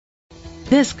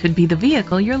This could be the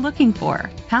vehicle you're looking for.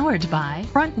 Powered by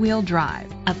front-wheel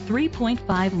drive, a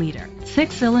 3.5-liter,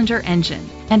 6-cylinder engine,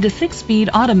 and a 6-speed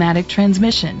automatic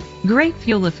transmission. Great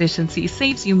fuel efficiency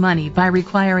saves you money by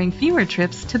requiring fewer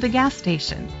trips to the gas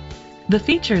station. The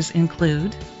features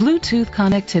include Bluetooth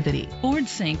connectivity, Ford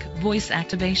Sync voice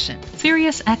activation,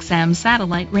 Sirius XM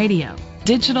satellite radio,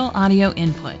 digital audio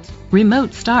input,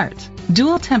 remote start,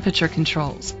 dual temperature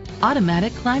controls,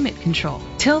 automatic climate control,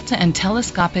 tilt and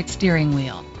telescopic steering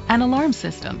wheel, an alarm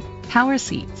system, power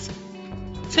seats.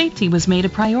 Safety was made a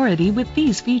priority with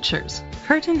these features: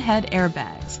 curtain head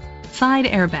airbags, side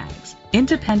airbags,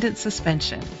 independent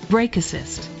suspension, brake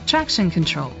assist, traction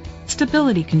control,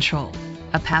 stability control,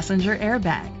 a passenger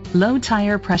airbag, low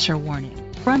tire pressure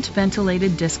warning, front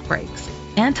ventilated disc brakes,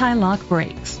 anti-lock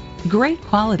brakes. Great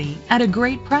quality at a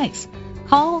great price.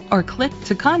 Call or click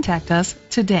to contact us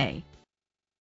today.